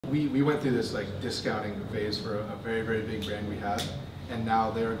we went through this like discounting phase for a very, very big brand we had, and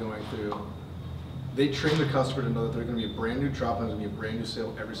now they're going through, they train the customer to know that they're going to be a brand new drop and there's going to be a brand new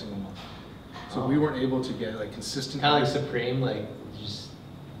sale every single month. So we weren't able to get like consistent. Kind of like Supreme, like just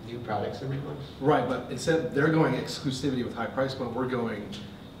new products every month. Right, but instead they're going exclusivity with high price point, we're going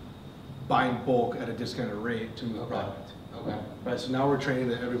buying bulk at a discounted rate to move product. Okay. Right, so now we're training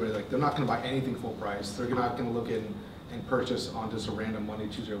that everybody, like they're not going to buy anything full price. They're not going to look in and purchase on just a random Monday,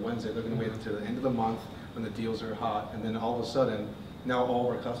 Tuesday, or Wednesday. They're going to wait until the end of the month when the deals are hot, and then all of a sudden, now all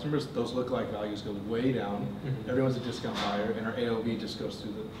of our customers, those look-alike values go way down. Everyone's a discount buyer, and our AOV just goes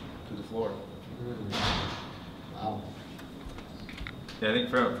through the floor. Wow. Yeah, I think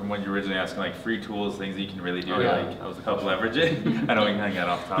from what you were originally asking, like free tools, things that you can really do, like help leverage it. I know we kind of got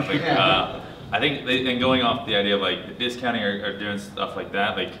off topic. I think, and going off the idea of like discounting or doing stuff like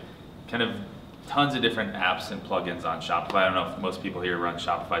that, like kind of tons of different apps and plugins on Shopify. I don't know if most people here run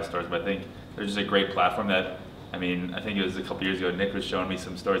Shopify stores, but I think they're just a great platform that, I mean, I think it was a couple years ago, Nick was showing me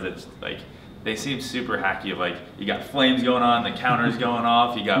some stores that like, they seem super hacky of like, you got flames going on, the counter's going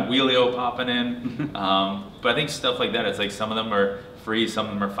off, you got Wheelio popping in. But I think stuff like that, it's like some of them are free, some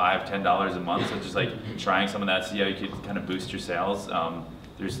of them are $5, $10 a month. So just like trying some of that, see how you could kind of boost your sales.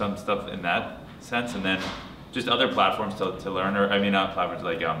 There's some stuff in that sense. And then just other platforms to learn, or I mean, not platforms,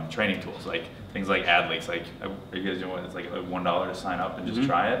 like training tools, like things like AdLeaks. Like, are you guys doing what? It's like $1 to sign up and just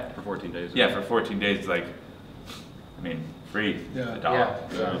try it? For 14 days. Yeah, for 14 days, it's like, I mean, free,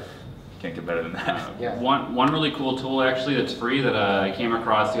 $1. So can't get better than that. One really cool tool actually that's free that I came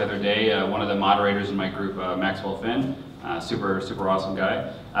across the other day, one of the moderators in my group, Maxwell Finn, super awesome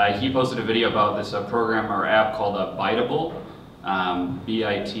guy. He posted a video about this program or app called Biteable,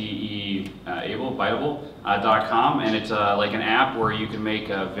 Biteable.com, and it's like an app where you can make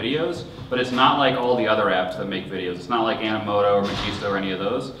videos, but it's not like all the other apps that make videos. It's not like Animoto or Magisto or any of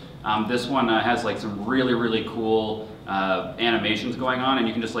those. This one has like some really cool animations going on, and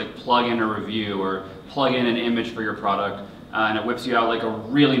you can just like plug in a review or plug in an image for your product, and it whips you out like a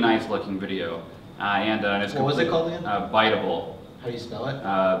really nice looking video. And it's what was it called again? Biteable. How do you spell it?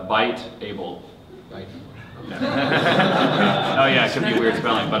 Biteable. Bite. Oh yeah, it could be weird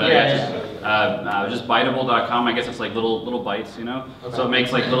spelling, but just Biteable.com. I guess it's like little bites, you know. Okay. So it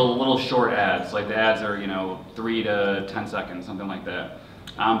makes like little short ads. Like the ads are 3 to 10 seconds, something like that.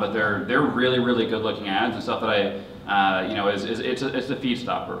 But they're really good looking ads and stuff that it's a feed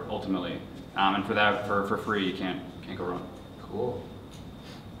stopper ultimately. And for that for free you can't go wrong. Cool.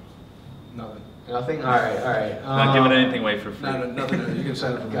 Nothing. Nothing? Alright. Not giving anything away for free. Nothing. You can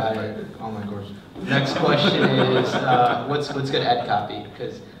sign up for my online course. Next question is, what's good ad copy?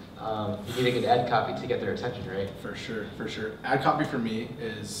 Because you need a good ad copy to get their attention, right? For sure. Ad copy for me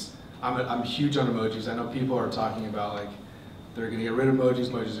is, I'm huge on emojis. I know people are talking about like, they're going to get rid of emojis.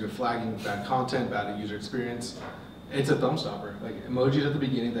 Emojis are flagging bad content, bad user experience. It's a thumb stopper. Like emojis at the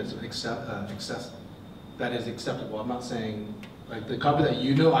beginning, that is acceptable. I'm not saying like the copy that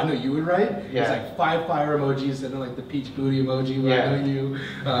I know you would write. Yeah. It's like 5 fire emojis and then like the peach booty emoji. Where I know you.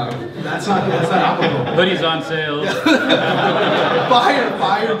 That's not applicable. Hoodies on sale.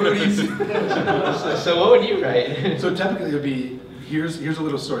 fire booties. So what would you write? So typically it would be here's a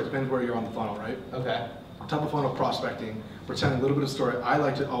little story. It depends where you're on the funnel, right? Okay. Top of funnel prospecting, we're telling a little bit of story. I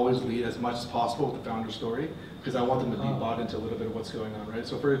like to always lead as much as possible with the founder story because I want them to be bought into a little bit of what's going on, right?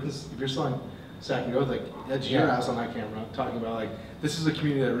 So for instance, if you're selling Sack and Growth, like that's your ass on that camera talking about like, this is a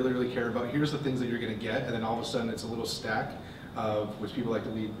community that I really care about. Here's the things that you're gonna get, and then all of a sudden it's a little stack of, which people like to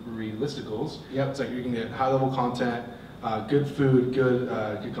read listicles. Yep. It's like you can get high level content, good food, good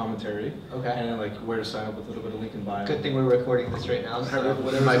commentary. Okay. And then like where to sign up with a little bit of link in bio. Good thing we're recording this right now, so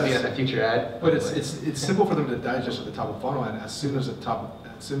whatever might be on a future ad. But it's simple for them to digest at the top of funnel, and as soon as they're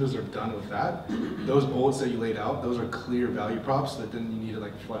done with that, those bullets that you laid out, those are clear value props that then you need to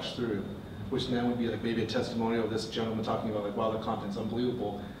like flesh through, which then would be like maybe a testimonial of this gentleman talking about like, wow, the content's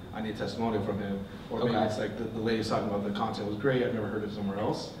unbelievable, I need a testimonial from him. Or maybe it's like the lady's talking about the content was great, I've never heard it somewhere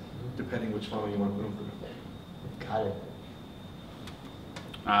else, depending which funnel you want to put them through. Got it.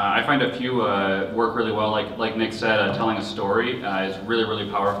 I find a few work really well, like Nick said, telling a story is really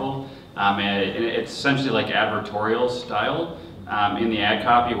powerful. And it's essentially like advertorial style in the ad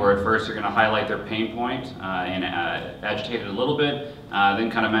copy, where at first you're going to highlight their pain point and agitate it a little bit, then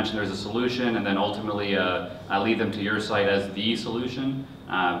kind of mention there's a solution, and then ultimately lead them to your site as the solution,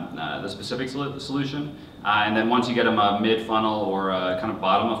 the specific solution. And then once you get them mid-funnel or kind of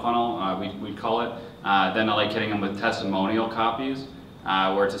bottom of funnel, we'd call it, then I like hitting them with testimonial copies.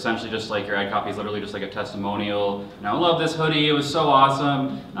 Where it's essentially just like your ad copy is literally just like a testimonial. I love this hoodie, it was so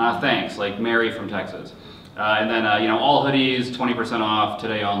awesome. Thanks, like Mary from Texas. And then, all hoodies, 20% off,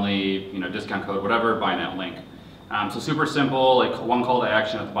 today only, discount code, whatever, buy now link. So super simple, like one call to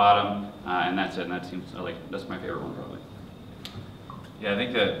action at the bottom, and that's it. And that seems that's my favorite one probably. Yeah, I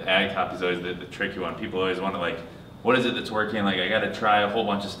think the ad copy is always the tricky one. People always want to what is it that's working? I got to try a whole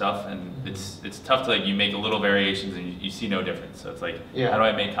bunch of stuff, and it's tough to you make a little variations and you see no difference. So it's how do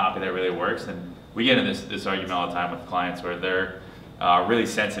I make copy that really works? And we get into this argument all the time with clients where they're really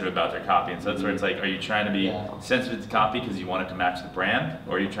sensitive about their copy, and so that's where it's are you trying to be sensitive to copy because you want it to match the brand,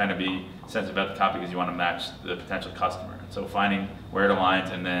 or are you trying to be sensitive about the copy because you want to match the potential customer? So finding where it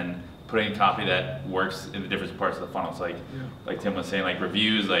aligns and then putting a copy that works in the different parts of the funnel. So like Tim was saying,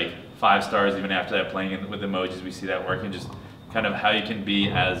 reviews, 5 stars even after that, playing with emojis, we see that working. Just kind of how you can be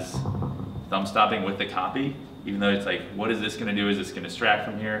as thumb stopping with the copy, even though it's what is this going to do? Is this going to distract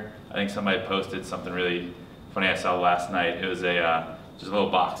from here? I think somebody posted something really funny I saw last night. It was just a little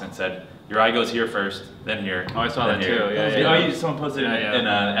box and said, your eye goes here first, then here. Oh, I saw that too. Someone posted it in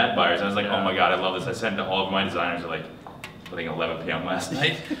ad buyers. And I was like, oh my God, I love this. I sent it to all of my designers. I think 11 p.m. last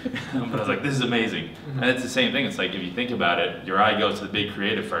night, but I was like, this is amazing. And it's the same thing. It's if you think about it, your eye goes to the big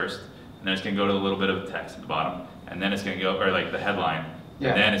creative first, and then it's going to go to a little bit of text at the bottom, and then it's going to go, or the headline,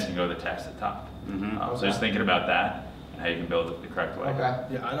 and then it's going to go to the text at the top. So just thinking about that and how you can build it the correct way. Okay.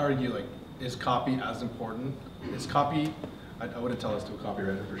 Yeah, I'd argue is copy as important? Is copy, I wouldn't tell us to a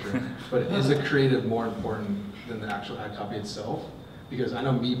copywriter for sure, but is a creative more important than the actual ad copy itself? Because I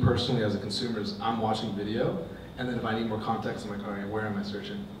know me personally as a consumer, I'm watching video, and then if I need more context, I'm all right, where am I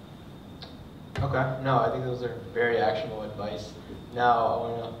searching? Okay, no, I think those are very actionable advice. Now, I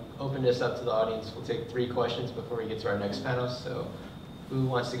want to open this up to the audience. We'll take 3 questions before we get to our next panelist. So, who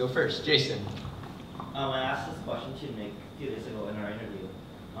wants to go first? Jason. I asked this question to Nick a few days ago in our interview.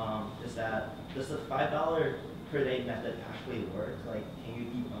 Does the $5 per day method actually work? Can you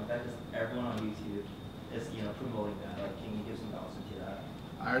debunk that? Because everyone on YouTube is, promoting that. Can you give some balance into that?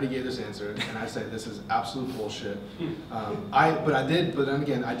 I already gave this answer, and I say this is absolute bullshit. But then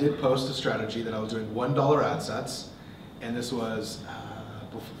again, I did post a strategy that I was doing $1 ad sets, and this was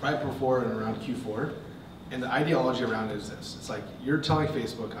right before and around Q4. And the ideology around it is this: it's you're telling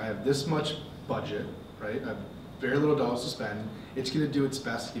Facebook, I have this much budget, right? I have very little dollars to spend. It's going to do its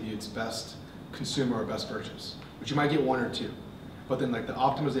best to give you its best consumer or best purchase, which you might get 1 or 2. But then the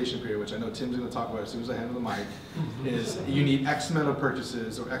optimization period, which I know Tim's going to talk about as soon as I hand him the mic, is you need X amount of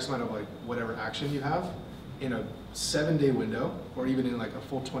purchases or X amount of whatever action you have in a 7-day window, or even in a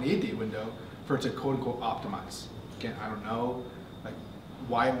full 28-day window for it to quote unquote optimize. Again, I don't know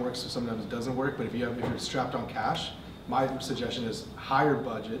why it works, sometimes it doesn't work, but if you're strapped on cash, my suggestion is higher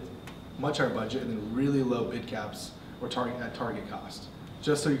budget, much higher budget, and then really low bid caps or at target cost.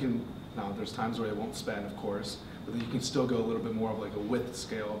 Just so you can, now there's times where it won't spend, of course, but then you can still go a little bit more of a width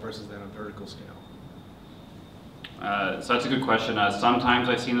scale versus then a vertical scale. So that's a good question. Sometimes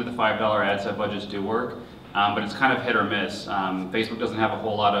I've seen that the $5 ad set budgets do work, but it's kind of hit or miss. Facebook doesn't have a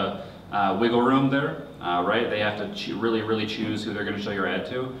whole lot of wiggle room there, right? They have to really choose who they're going to show your ad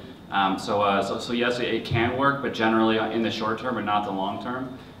to. So yes, it can work, but generally in the short term and not the long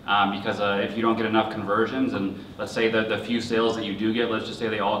term. Because if you don't get enough conversions, and let's say that the few sales that you do get, let's just say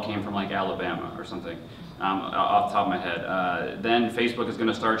they all came from Alabama or something, off the top of my head, then Facebook is going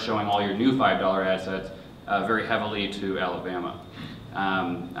to start showing all your new $5 ad sets very heavily to Alabama.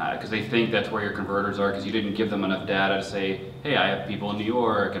 Because they think that's where your converters are, because you didn't give them enough data to say, hey, I have people in New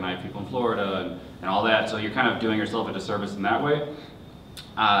York, and I have people in Florida, and all that. So you're kind of doing yourself a disservice in that way.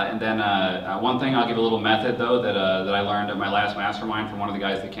 And then one thing, I'll give a little method though that I learned at my last mastermind from one of the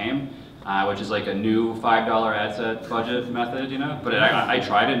guys that came, which is a new $5 ad set budget method, But I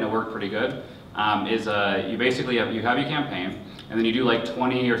tried it and it worked pretty good. You basically have your campaign, and then you do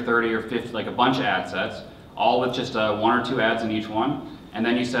 20 or 30 or 50, a bunch of ad sets, all with just 1 or 2 ads in each one, and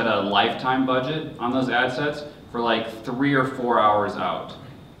then you set a lifetime budget on those ad sets for 3 or 4 hours out.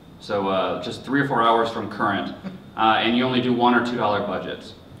 So just 3 or 4 hours from current. And you only do $1 or $2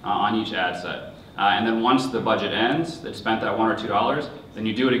 budgets on each ad set. And then once the budget ends, it's spent that $1 or $2, then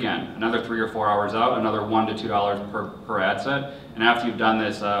you do it again. Another 3 or 4 hours out, another $1 to $2 per ad set. And after you've done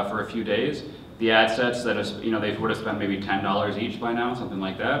this for a few days, the ad sets that they would have spent maybe $10 each by now, something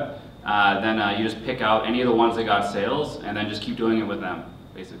like that. Then you just pick out any of the ones that got sales, and then just keep doing it with them,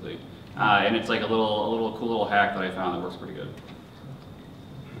 basically. And it's a little cool little hack that I found that works pretty good.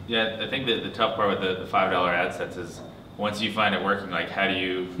 Yeah, I think that the tough part with the $5 ad sets is once you find it working, how do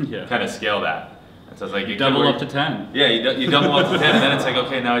you kind of scale that? And so it's you double up to 10. Yeah, you double up to 10, and then it's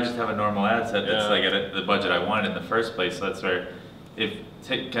okay, now I just have a normal ad set that's at the budget I wanted in the first place. So that's where,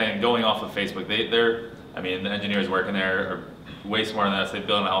 kind of going off of Facebook, the engineers working there are way smarter than us. They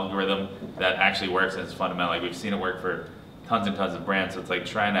build an algorithm that actually works and it's fundamental. Like we've seen it work for tons and tons of brands. So it's like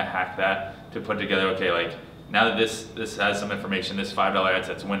trying to hack that to put together, okay, like now that this has some information, this $5 ad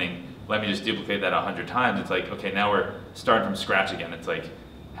set's winning, let me just duplicate that 100 times. It's like, okay, now we're starting from scratch again. It's like,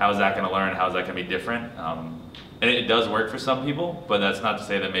 how's that gonna learn? How's that gonna be different? And it does work for some people, but that's not to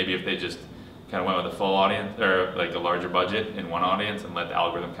say that maybe if they just kind of went with a full audience or like a larger budget in one audience and let the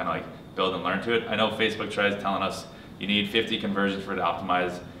algorithm kind of like build and learn to it. I know Facebook tries telling us you need 50 conversions for it to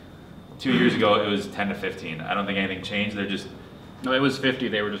optimize. 2 years ago, it was 10 to 15. I don't think anything changed. They're just... No, it was 50.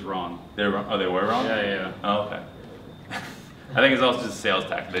 They were just wrong. They were wrong? Oh, they were wrong? Yeah. Oh, okay. I think it's also just a sales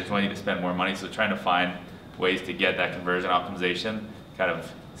tactic. They just want you to spend more money, so trying to find ways to get that conversion optimization, kind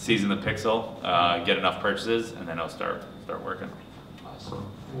of season the pixel, get enough purchases, and then it'll start working. Awesome.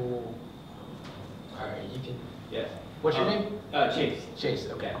 Cool. All right, you can. Yeah. What's your name? Chase. Chase.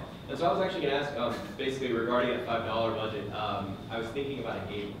 Okay. And so I was actually going to ask, basically regarding a $5 budget, I was thinking about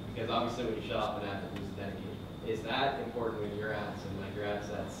engagement, because obviously when you shut off an ad that loses that engagement, is that important with your ads and like your ad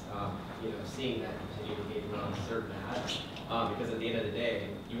sets, seeing that continued engagement on certain ads? Because at the end of the day,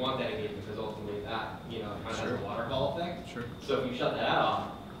 you want that engagement because ultimately that, kind of has a waterfall effect. Sure. So if you shut that ad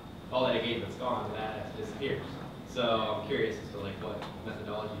off, all that engagement's gone and that ad disappears. So I'm curious as to like what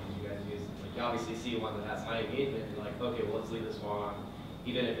methodology you guys use. Like you obviously see one that has high engagement and you're like, okay, well let's leave this one on.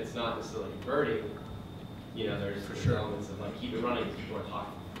 Even if it's not necessarily converting, there's elements of like keep it running because people are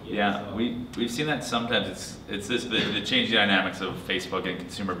talking. Yeah, so. we've seen that sometimes. It's this the changing dynamics of Facebook and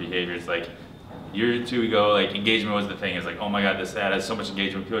consumer behavior. It's like a year or two ago, like engagement was the thing. It's like, oh my God, this ad has so much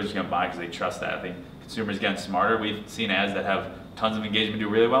engagement. People are just gonna buy because they trust that. I think consumers getting smarter. We've seen ads that have tons of engagement do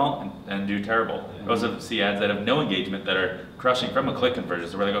really well and do terrible. We also see ads that have no engagement that are crushing from a click conversion.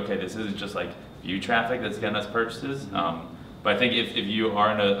 So we're like, okay, this isn't just like view traffic that's getting us purchases. But I think if you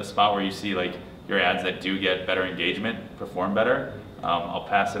are in a spot where you see like your ads that do get better engagement perform better, I'll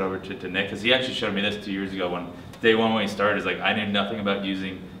pass it over to Nick, because he actually showed me this 2 years ago when day one when we started. Is like I knew nothing about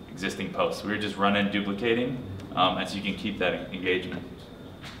using existing posts. We were just running, duplicating, and so you can keep that engagement.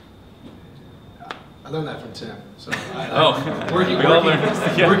 I learned that from Tim. So working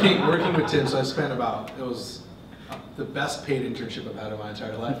with Tim. So I spent it was the best paid internship I've had in my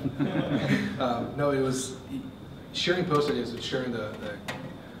entire life. No, it was sharing post ideas and sharing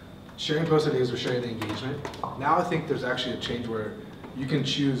sharing post ideas or sharing the engagement. Now I think there's actually a change where you can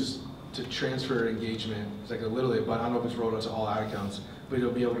choose to transfer engagement. It's like literally a button. I don't know if it's rolled out to all ad accounts, but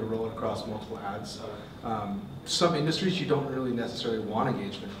you'll be able to roll it across multiple ads. Some industries you don't really necessarily want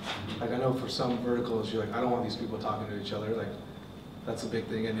engagement. Like I know for some verticals you're like, I don't want these people talking to each other. Like that's a big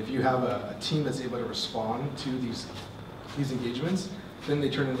thing. And if you have a team that's able to respond to these engagements, then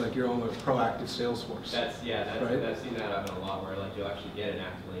they turn into like your own proactive sales force. I've seen that happen a lot where like you'll actually get an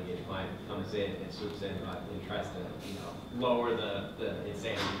actively engaged client who comes in and swoops in and tries to lower the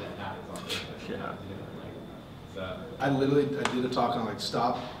insanity that happens on Facebook. Yeah. So I did a talk on like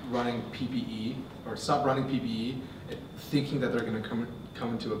stop running PPE thinking that they're going to come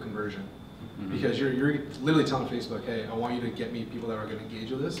into a conversion. Because you're literally telling Facebook, hey, I want you to get me people that are going to engage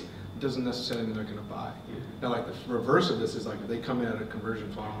with this. It doesn't necessarily mean they're going to buy. Now, like the reverse of this is like if they come in at a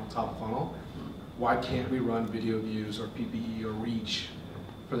conversion funnel, top of funnel, why can't we run video views or PPE or reach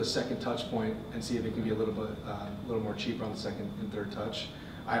for the second touch point and see if it can be a little more cheaper on the second and third touch?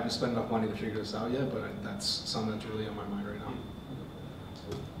 I haven't spent enough money to figure this out yet, but that's something that's really on my mind right now.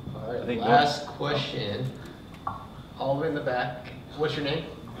 All right, last question. All the way in the back. What's your name?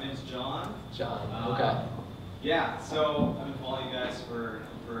 My name's John. John. Okay. Yeah, so I've been following you guys for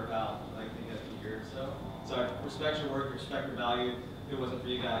about I think a year or so. So I respect your work, respect your value. If it wasn't for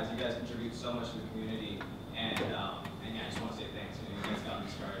you guys contribute so much to the community, and yeah, I just want to say thanks. You guys got me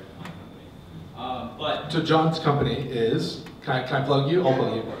started with my company. So John's company is, can I plug you? I'll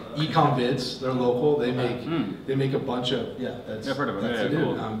plug you. Ecom Vids, they're local. They make a bunch of I've heard of them. Yeah,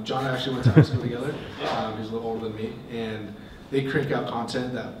 cool. John and I actually went to high school together. He's a little older than me, and they crank out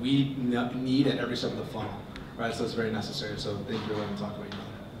content that we need at every step of the funnel, right? So it's very necessary. So thank you for letting me talk about you.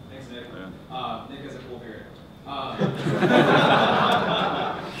 Thanks, Nick. Yeah. Nick has a cool beard.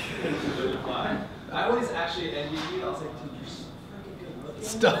 I always actually envied you. I was like, dude, you're so freaking good looking.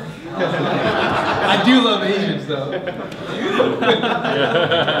 Stuff. I do love Asians, though.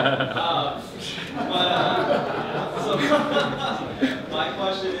 So my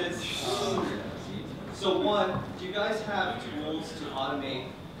question is, so one, do you guys have tools to automate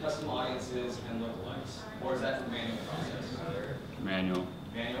custom audiences and lookalikes, or is that a manual process? Manual.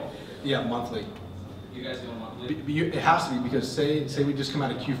 Manual? Yeah, monthly. You guys do it monthly? It has to be, because say we just come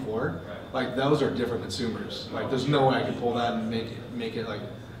out of Q4, like those are different consumers. Like there's no way I could pull that and make it like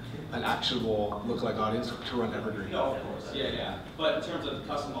an actionable lookalike audience to run evergreen. No, of course, yeah. But in terms of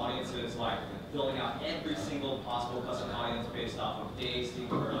custom audiences, like building out every single possible custom audience based off of days,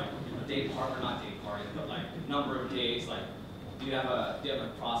 or like a day part, or not day party, but like number of days, like do you have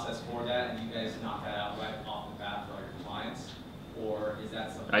a process for that, and you guys knock that out right off the bat for like your clients? Or is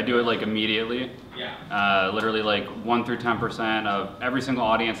that something? I do it like immediately. Yeah. Literally like 1 through 10% of every single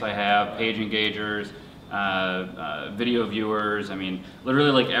audience I have, page engagers, video viewers. I mean,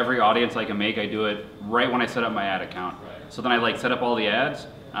 literally like every audience I can make, I do it right when I set up my ad account. Right. So then I like set up all the ads,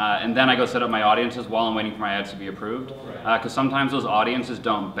 and then I go set up my audiences while I'm waiting for my ads to be approved. Because sometimes those audiences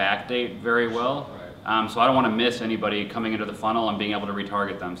don't backdate very well. So I don't want to miss anybody coming into the funnel and being able to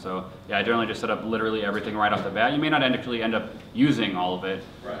retarget them. So yeah, I generally just set up literally everything right off the bat. You may not actually end up using all of it,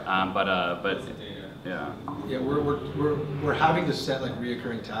 Right. but Yeah. Yeah, we're having to set like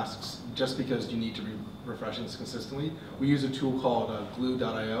reoccurring tasks just because you need to be refreshing this consistently. We use a tool called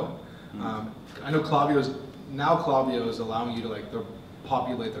glue.io. I know Klaviyo is allowing you to like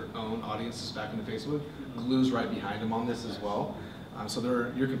populate their own audiences back into Facebook. Glue's right behind them on this as well. So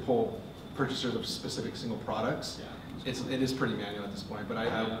you can pull purchasers of specific single products. Yeah. It is pretty manual at this point, but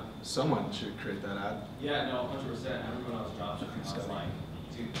someone should create that ad. Yeah, no, 100%. I remember when I was dropshipping, I was like,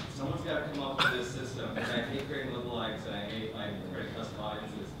 dude, someone's got to come up with this system. Because I hate creating lookalikes and I hate like creating custom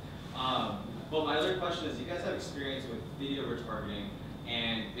audiences. But my other question is, you guys have experience with video retargeting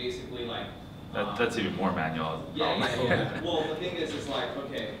and basically like. That's even more manual. Yeah. Well, the thing is like,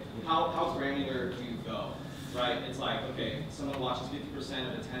 okay, how granular do you go? Right? It's like, okay, someone watches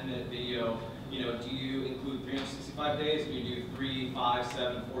 50% of a 10-minute video. You know, do you include 365 days? Do you do 3, 5,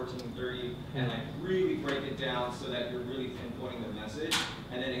 7, 14, 30, and like really break it down so that you're really pinpointing the message,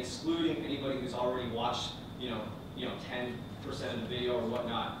 and then excluding anybody who's already watched, 10% of the video or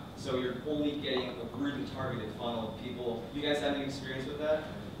whatnot. So you're only getting a really targeted funnel of people. You guys have any experience with that?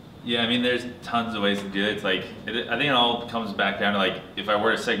 Yeah, I mean, there's tons of ways to do it. It's like, I think it all comes back down to like, if I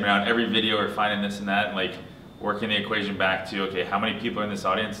were to segment out every video or finding this and that, and like working the equation back to, okay, how many people are in this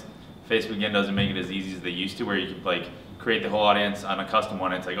audience? Facebook again doesn't make it as easy as they used to, where you could like create the whole audience on a custom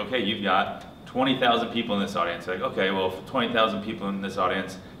one. It's like, okay, you've got 20,000 people in this audience. Like, okay, well, if 20,000 people in this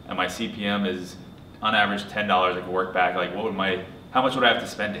audience and my CPM is on average $10, I could work back, like how much would I have to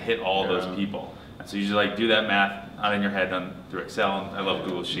spend to hit all those people? And so you just like do that math out in your head through Excel, and I love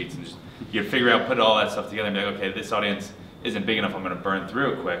Google Sheets, and just you figure out, put all that stuff together and be like, okay, this audience isn't big enough, I'm gonna burn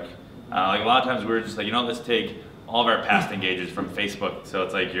through it quick. Like a lot of times we were just like, let's take all of our past engages from Facebook. So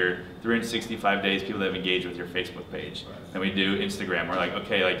it's like your 365 days people that have engaged with your Facebook page. Then we do Instagram. We're like,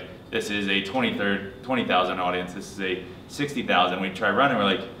 okay, like this is a 20,000 audience. This is a 60,000. We try running. We're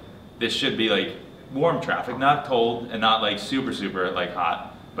like, this should be like warm traffic, not cold and not like super like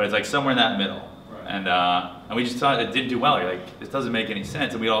hot, but it's like somewhere in that middle. And we just thought it didn't do well. You're like, this doesn't make any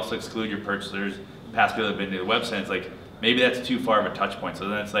sense. And we also exclude your purchasers, past people that have been to the website. It's like, maybe that's too far of a touch point. So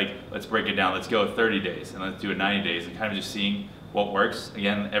then it's like, let's break it down. Let's go 30 days and let's do it 90 days and kind of just seeing what works.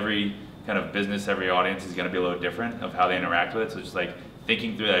 Again, every kind of business, every audience is going to be a little different of how they interact with it. So just like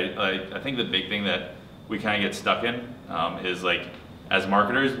thinking through that. I think the big thing that we kind of get stuck in is like, as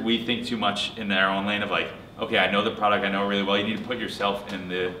marketers, we think too much in our own lane of like, okay, I know the product, I know it really well. You need to put yourself in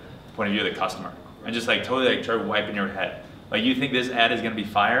the point of view of the customer and just like totally like try wiping your head. Like you think this ad is going to be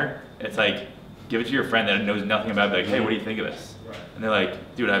fire. It's like, give it to your friend that knows nothing about it, like, hey, what do you think of this? Right. And they're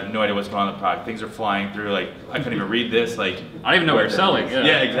like, dude, I have no idea what's going on in the product. Things are flying through, like, I couldn't even read this, like. I don't even know what you're selling.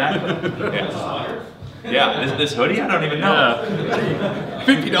 Yeah, exactly. Yeah, this hoodie, I don't even know.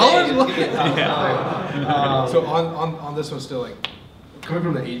 $50? Yeah. So on this one still, like, coming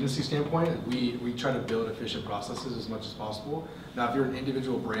from the agency standpoint, we try to build efficient processes as much as possible. Now, if you're an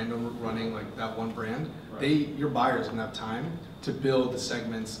individual brand running like that one brand, your buyers don't have time to build the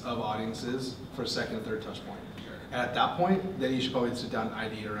segments of audiences for a second and third touch point. And at that point, then you should probably sit down and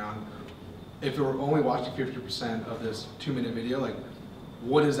ID it around. If you're only watching 50% of this 2-minute video, like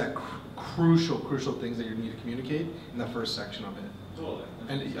what is that crucial things that you need to communicate in the first section of it? Totally.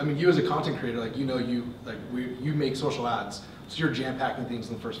 And I mean, you as a content creator, like you make social ads, so you're jam packing things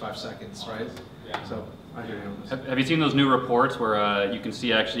in the first 5 seconds, right? Yeah. So I hear you on this. Have you seen those new reports where you can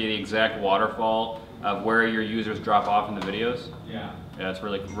see actually the exact waterfall of where your users drop off in the videos? Yeah. Yeah, it's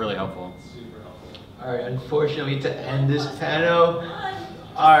really helpful. Super helpful. All right, unfortunately, to end this panel.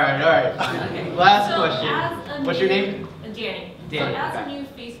 All right. Okay. Last So question. What's your name? Danny. Danny, So as okay. a new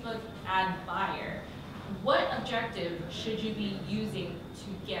Facebook ad buyer, what objective should you be using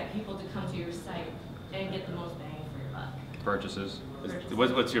to get people to come to your site and get the most bang for your buck? Purchases.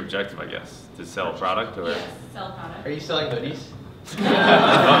 What's your objective, I guess? To sell a product or? Yes, sell a product. Are you selling hoodies?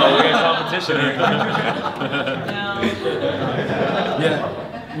 Oh, we got competition here. No.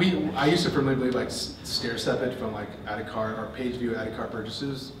 Yeah. I used to firmly believe like stair step it from like added cart or page view added cart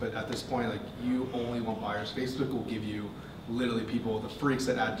purchases, but at this point, like you only want buyers. Facebook will give you literally people, the freaks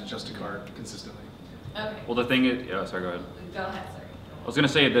that add to just a cart consistently. Okay. Well, the thing is, yeah, sorry, go ahead. Go ahead, sorry. I was going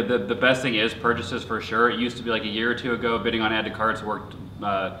to say that the best thing is purchases for sure. It used to be like a year or two ago, bidding on add to carts worked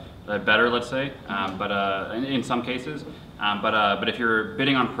better, let's say, but in some cases. But if you're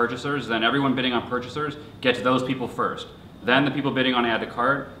bidding on purchasers, then everyone bidding on purchasers gets those people first. Then the people bidding on add to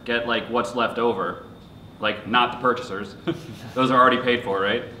cart get like what's left over, like not the purchasers. Those are already paid for,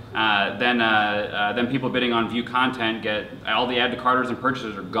 right? Then people bidding on view content get all the add to carters and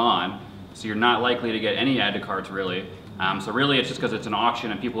purchasers are gone, so you're not likely to get any add to carts really. So really, it's just because it's an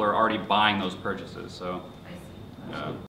auction and people are already buying those purchases. So. I see.